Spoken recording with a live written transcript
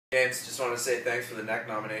James, just want to say thanks for the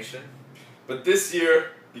Neknomination. But this year,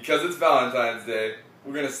 because it's Valentine's Day,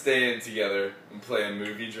 we're going to stay in together and play a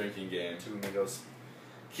movie drinking game. Two amigos.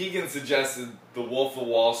 Keegan suggested the Wolf of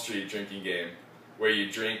Wall Street drinking game, where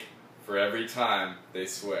you drink for every time they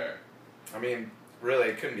swear. I mean, really,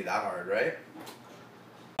 it couldn't be that hard, right?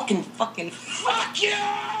 Fuck you!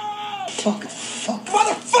 Fuck,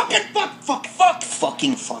 motherfucking motherfucker!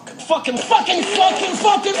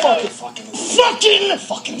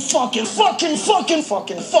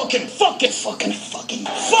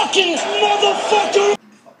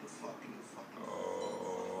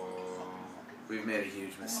 We've made a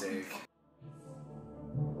huge mistake.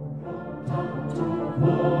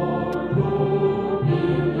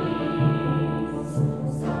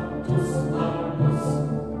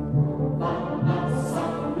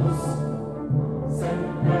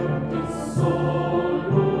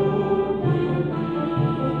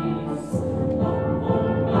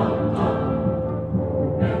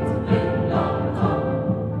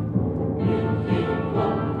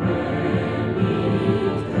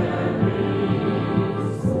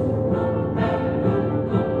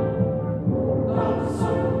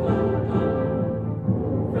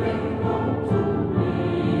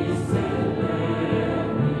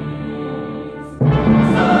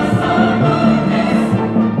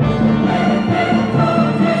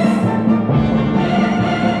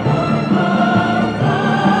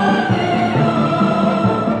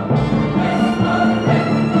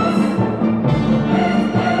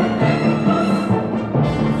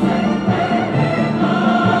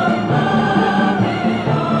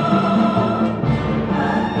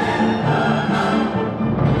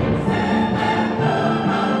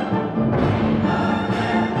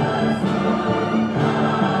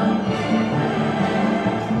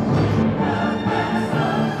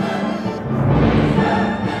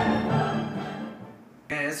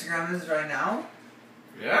 Instagram this right now?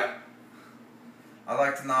 Yeah? I'd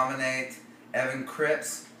like to nominate Evan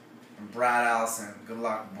Cripps and Brad Allison. Good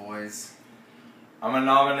luck, boys. I'm going to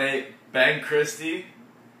nominate Ben Christie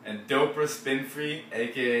and Dopra Spinfree,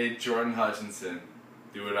 aka Jordan Hutchinson.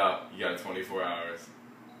 Do it up. You got 24 hours.